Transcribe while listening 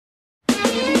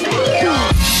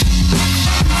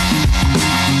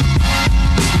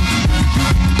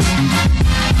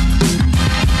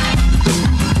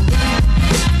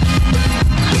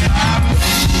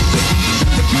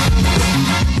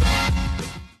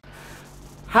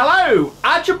Hello,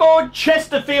 Archibald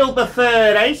Chesterfield III,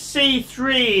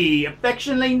 AC3,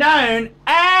 affectionately known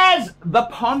as the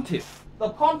Pontiff. The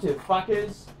Pontiff,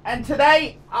 fuckers. And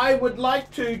today I would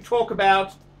like to talk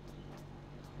about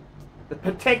the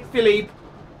PATEK Philippe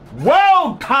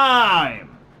World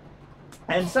Time.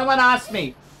 And someone asked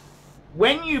me,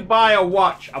 when you buy a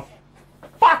watch, a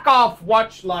fuck-off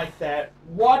watch like that,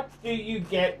 what do you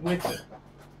get with it?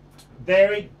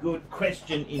 Very good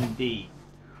question indeed.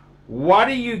 What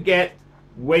do you get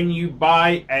when you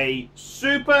buy a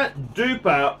super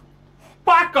duper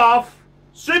fuck off,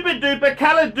 super duper,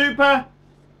 color duper,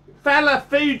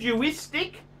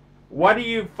 falafutuistic? What do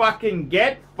you fucking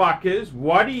get, fuckers?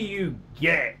 What do you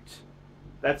get?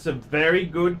 That's a very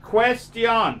good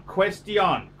question.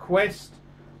 Question.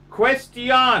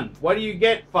 What do you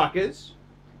get, fuckers?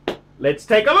 Let's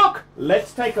take a look.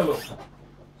 Let's take a look.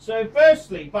 So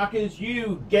firstly, fuckers,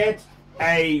 you get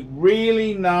a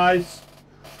really nice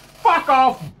fuck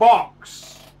off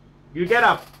box. You get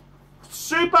a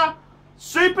super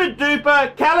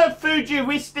duper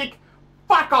califuturistic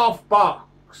fuck off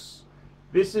box.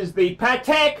 This is the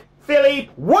PATEK Philippe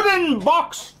wooden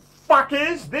box,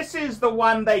 fuckers. This is the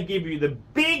one they give you, the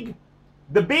big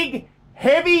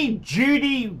heavy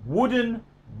duty wooden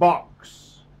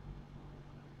box.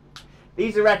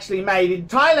 These are actually made in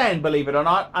Thailand, believe it or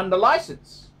not, under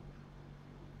license.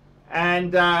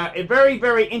 And a very,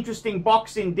 very interesting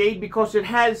box indeed, because it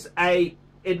has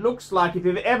it looks like, if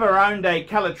you've ever owned a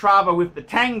Calatrava with the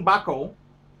tang buckle,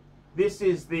 this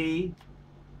is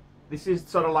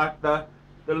sort of like the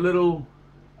little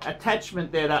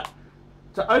attachment there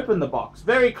to open the box.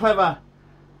 Very clever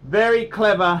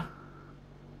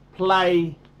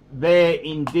play there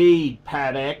indeed,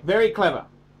 PATEK. Very clever.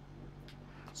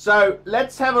 So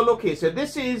let's have a look here. So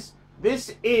this is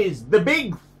the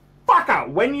big fucker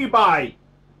when you buy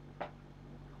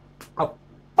a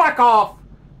fuck off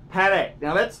PATEK.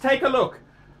 Now let's take a look.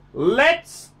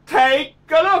 Let's take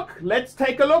a look,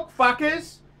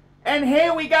 fuckers. And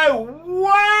here we go.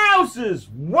 Wowzers,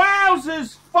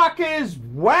 fuckers,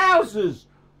 wowzers.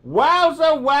 Wowzer,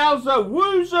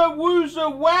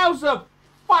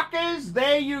 fuckers.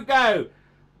 There you go.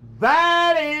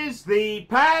 That is the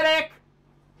PATEK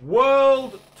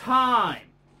World Time.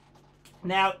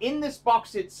 Now, in this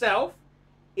box itself,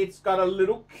 it's got a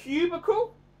little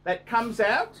cubicle that comes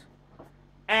out.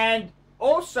 And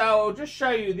also, I'll just show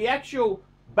you, the actual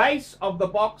base of the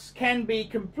box can be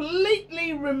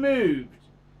completely removed.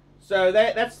 So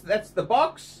that's the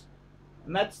box,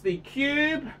 and that's the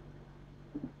cube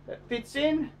that fits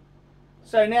in.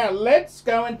 So now, let's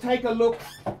go and take a look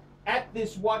at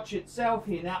this watch itself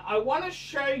here. Now, I want to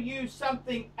show you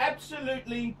something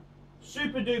absolutely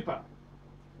super duper.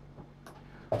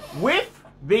 With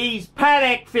these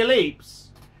PATEK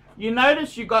Philippes, you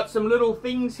notice you got some little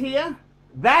things here.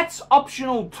 That's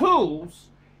optional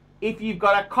tools if you've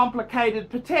got a complicated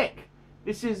PATEK.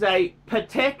 This is a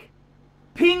PATEK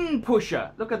pin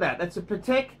pusher. Look at that. That's a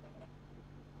PATEK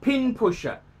pin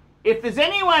pusher. If there's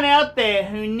anyone out there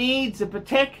who needs a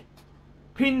PATEK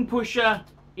pin pusher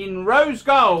in rose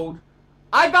gold,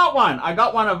 I got one. I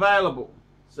got one available.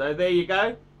 So there you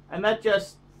go. And that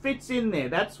just fits in there.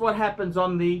 That's what happens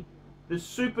on the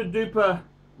super duper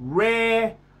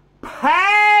rare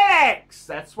PATEKs.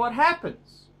 That's what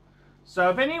happens.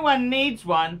 So if anyone needs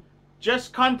one,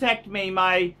 just contact me.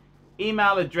 My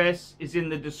email address is in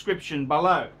the description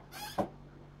below.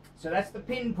 So that's the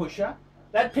pin pusher.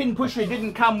 That pin pusher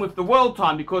didn't come with the World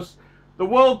Time, because the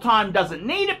World Time doesn't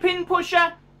need a pin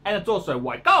pusher, and it's also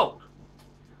white gold.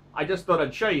 I just thought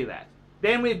I'd show you that.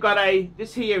 Then we've got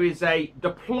this here is a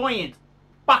deployant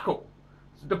buckle.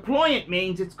 So deployant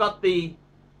means it's got the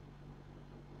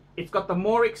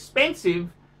more expensive,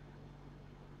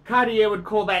 Cartier would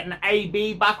call that an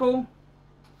AB buckle.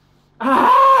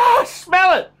 Ah,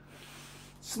 smell it.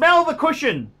 Smell the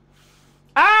cushion.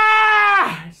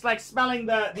 Ah, it's like smelling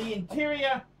the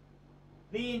interior,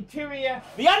 the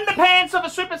underpants of a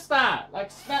superstar.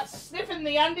 Like sniffing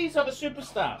the undies of a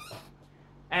superstar.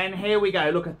 And here we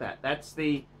go. Look at that. That's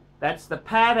the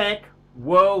PATEK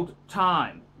World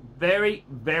Time. Very,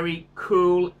 very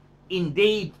cool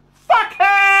indeed,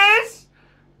 fuckers.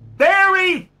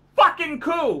 Very fucking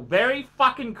cool. Very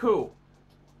fucking cool.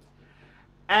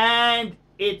 And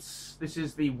this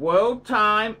is the World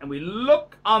Time, and we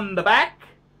look on the back,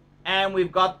 and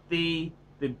we've got the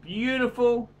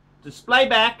beautiful display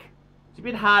back. It's a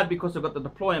bit hard because I've got the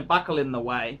deployant buckle in the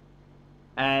way,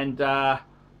 and I'll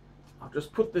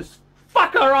just put this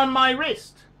fucker on my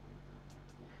wrist.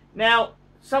 Now,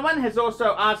 someone has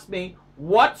also asked me,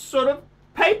 what sort of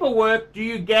paperwork do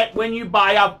you get when you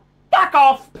buy a fuck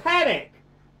off PATEK?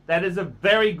 That is a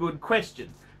very good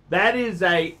question. That is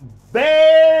a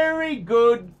very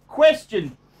good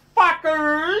question,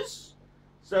 fuckers.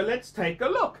 So let's take a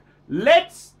look.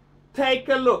 Let's take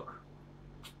a look.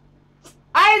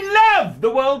 I love the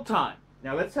world time.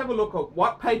 Now let's have a look at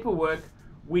what paperwork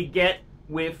we get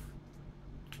with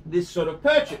this sort of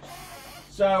purchase.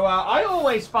 So I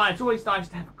always find it's always nice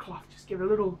to have a cloth. Just give it a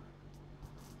little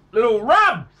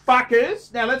rub,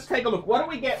 fuckers. Now let's take a look. What do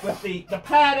we get with the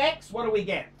PATEK? What do we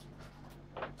get?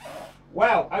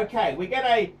 Well, okay, we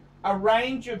get a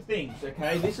range of things.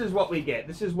 Okay, this is what we get.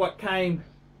 This is what came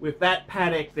with that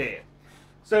PATEK there.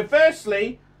 So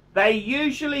firstly, they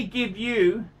usually give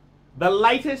you the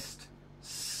latest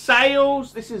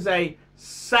sales. This is a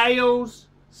sales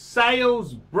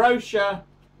brochure.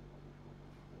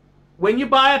 When you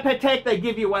buy a PATEK, they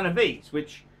give you one of these,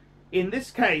 which in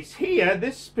this case here,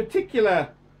 this particular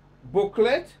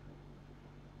booklet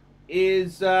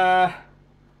is this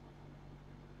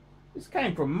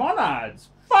came from Monards.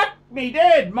 Fuck me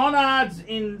dead, Monards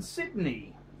in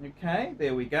Sydney. Okay,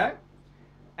 there we go.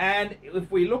 And if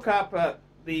we look up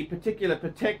the particular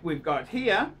PATEK we've got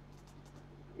here,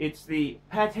 it's the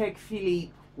PATEK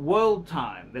Philippe World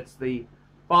Time. That's the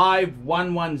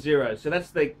 5110. So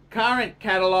that's the current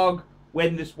catalogue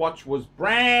when this watch was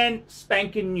brand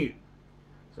spanking new.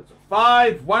 So it's a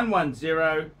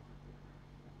 5110.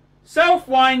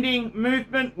 Self-winding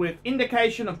movement with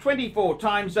indication of 24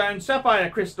 time zones, sapphire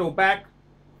crystal back,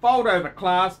 fold over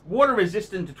clasp, water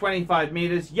resistant to 25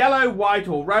 meters, yellow, white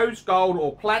or rose gold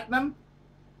or platinum,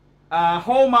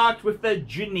 hallmarked with the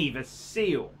Geneva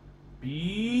seal.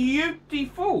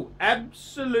 Beautiful.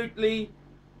 Absolutely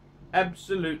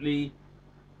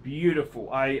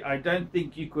beautiful. I don't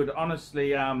think you could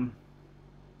honestly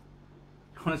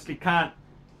can't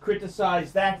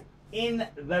criticize that in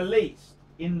the least.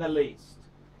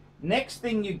 Next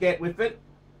thing you get with it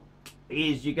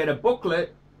is you get a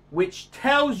booklet which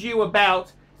tells you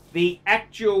about the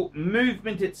actual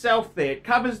movement itself there. It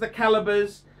covers the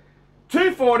calibers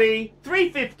 240,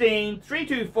 315,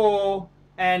 324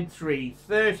 and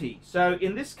 330. So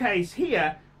in this case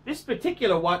here, this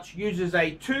particular watch uses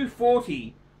a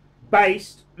 240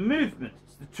 based movement.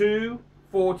 It's the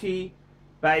 240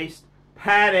 based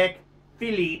PATEK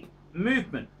Philippe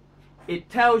movement. It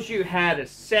tells you how to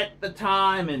set the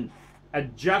time and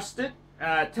adjust it.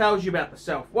 It tells you about the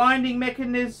self-winding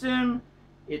mechanism.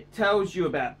 It tells you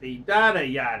about the yada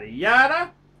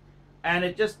yada, and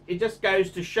it just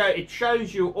goes to show. It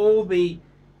shows you all the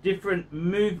different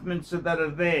movements that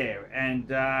are there,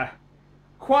 and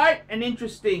quite an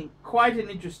interesting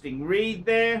read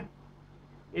there.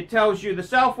 It tells you the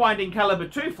self-winding caliber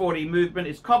 240 movement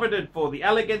is coveted for the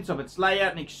elegance of its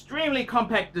layout and extremely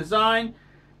compact design.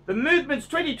 The movement's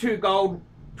 22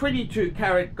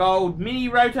 karat gold mini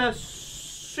rotor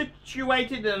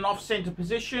situated in an off-center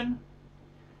position.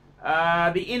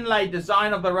 The inlaid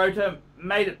design of the rotor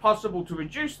made it possible to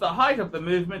reduce the height of the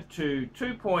movement to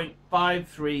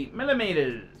 2.53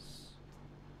 millimeters.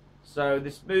 So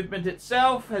this movement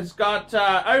itself has got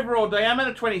overall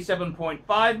diameter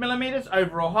 27.5 millimeters,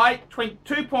 overall height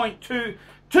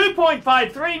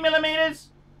 2.53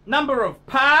 millimeters, number of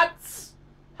parts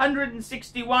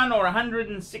 161 or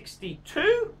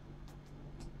 162,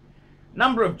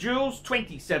 number of joules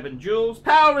 27 joules,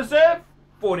 power reserve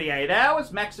 48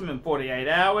 hours, maximum 48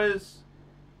 hours,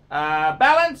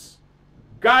 balance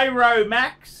gyro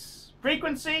max,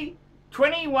 frequency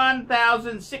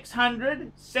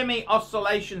 21,600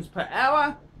 semi-oscillations per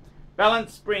hour,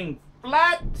 balance spring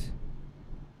flat,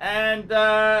 and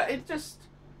it's just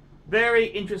very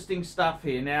interesting stuff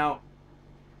here. Now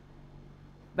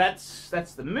that's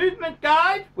the movement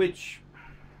guide, which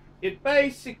it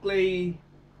basically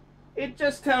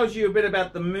just tells you a bit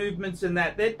about the movements and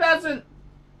that. It doesn't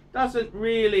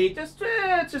really it's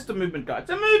just a movement guide.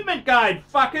 It's a movement guide,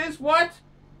 fuckers. What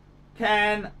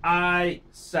can I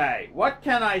say? What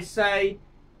can I say?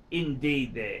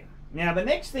 Indeed there. Now the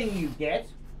next thing you get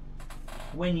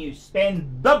when you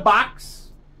spend the bucks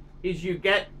is you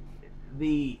get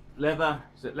the leather.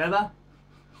 Is it leather?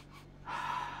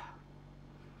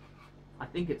 I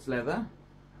think it's leather.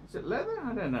 Is it leather?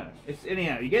 I don't know. It's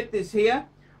anyhow. You get this here,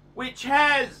 which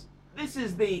has this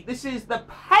is the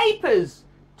papers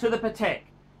to the PATEK.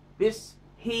 This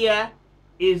here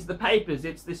is the papers.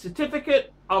 It's the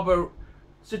certificate of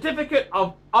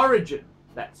origin.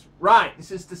 That's right.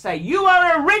 This is to say you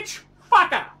are a rich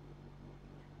fucker.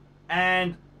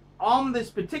 And on this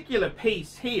particular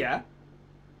piece here,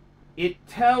 it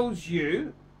tells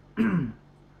you.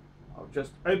 I'll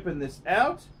just open this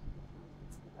out.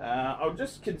 I'll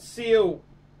just conceal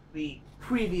the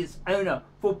previous owner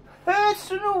for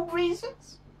personal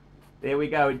reasons. There we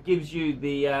go. It gives you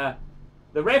the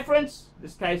reference. In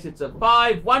this case, it's a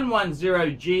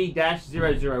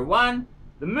 5110G-001.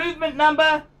 The movement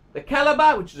number, the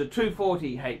caliber, which is a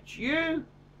 240 HU,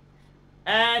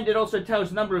 and it also tells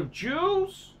the number of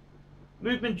joules.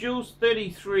 Movement joules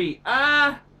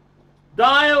 33R.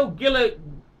 Dial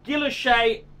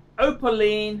Guilloche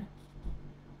opaline.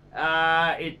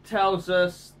 It tells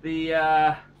us we've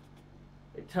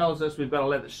got a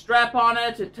leather strap on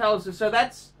it. It tells us, so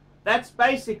that's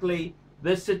basically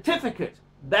the certificate.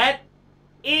 That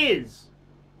is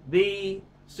the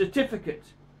certificate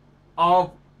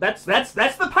of that's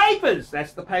the papers.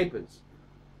 That's the papers.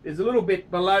 There's a little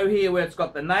bit below here where it's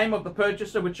got the name of the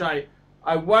purchaser, which I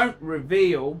won't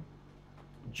reveal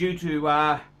due to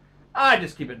I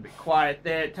just keep it a bit quiet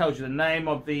there. It tells you the name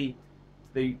of the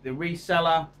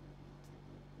reseller.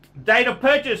 Date of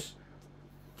purchase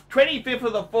 25th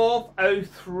of the 4th,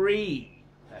 03.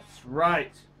 That's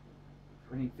right.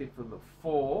 25th of the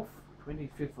 4th.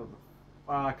 25th of the...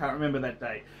 Oh, I can't remember that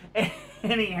date.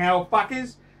 Anyhow,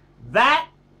 fuckers, that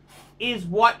is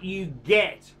what you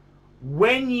get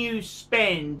when you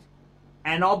spend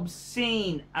an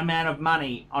obscene amount of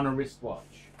money on a wristwatch.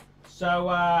 So,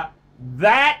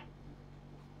 that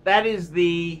is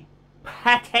the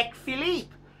Patek Philippe.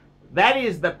 That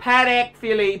is the Patek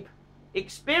Philippe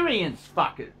experience,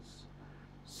 fuckers.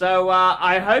 So,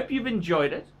 I hope you've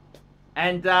enjoyed it.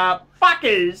 And,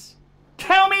 fuckers,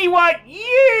 tell me what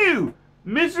you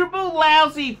miserable,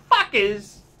 lousy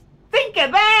fuckers think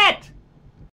of that!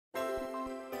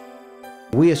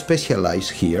 We specialize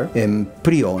here in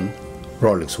pre-owned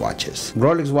Rolex watches.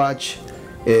 Rolex watch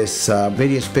is a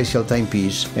very special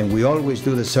timepiece, and we always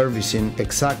do the servicing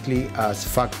exactly as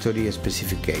factory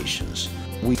specifications.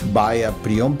 We buy a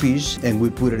pre-owned piece and we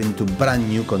put it into brand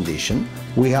new condition.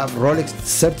 We have Rolex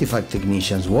certified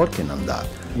technicians working on that.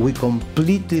 We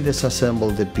completely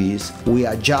disassemble the piece, we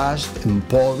adjust and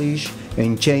polish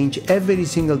and change every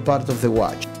single part of the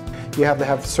watch. You have to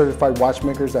have certified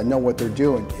watchmakers that know what they're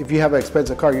doing. If you have an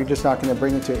expensive car, you're just not going to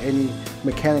bring it to any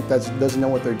mechanic that doesn't know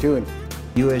what they're doing.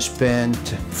 You spend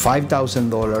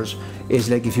 $5,000, it's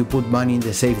like if you put money in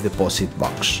the safe deposit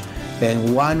box.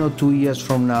 And 1 or 2 years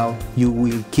from now, you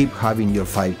will keep having your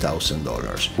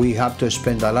 $5,000. We have to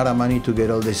spend a lot of money to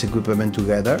get all this equipment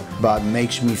together, but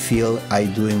makes me feel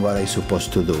I'm doing what I'm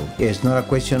supposed to do. It's not a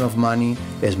question of money,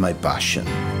 it's my passion.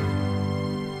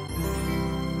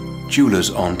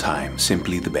 Jewelers on time,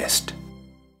 simply the best.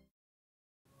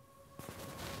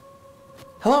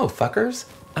 Hello fuckers,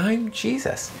 I'm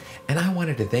Jesus, and I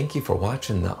wanted to thank you for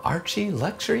watching the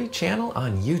ArchieLuxury channel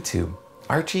on YouTube.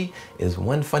 Archie is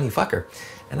one funny fucker,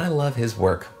 and I love his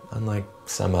work, unlike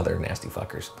some other nasty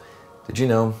fuckers. Did you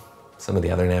know some of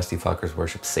the other nasty fuckers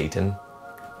worship Satan?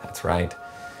 That's right,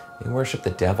 they worship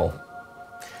the devil.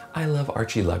 I love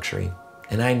ArchieLuxury,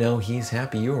 and I know he's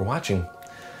happy you are watching.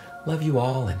 Love you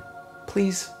all, and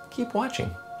please keep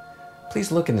watching.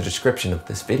 Please look in the description of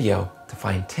this video to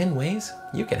find 10 ways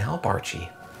you can help Archie.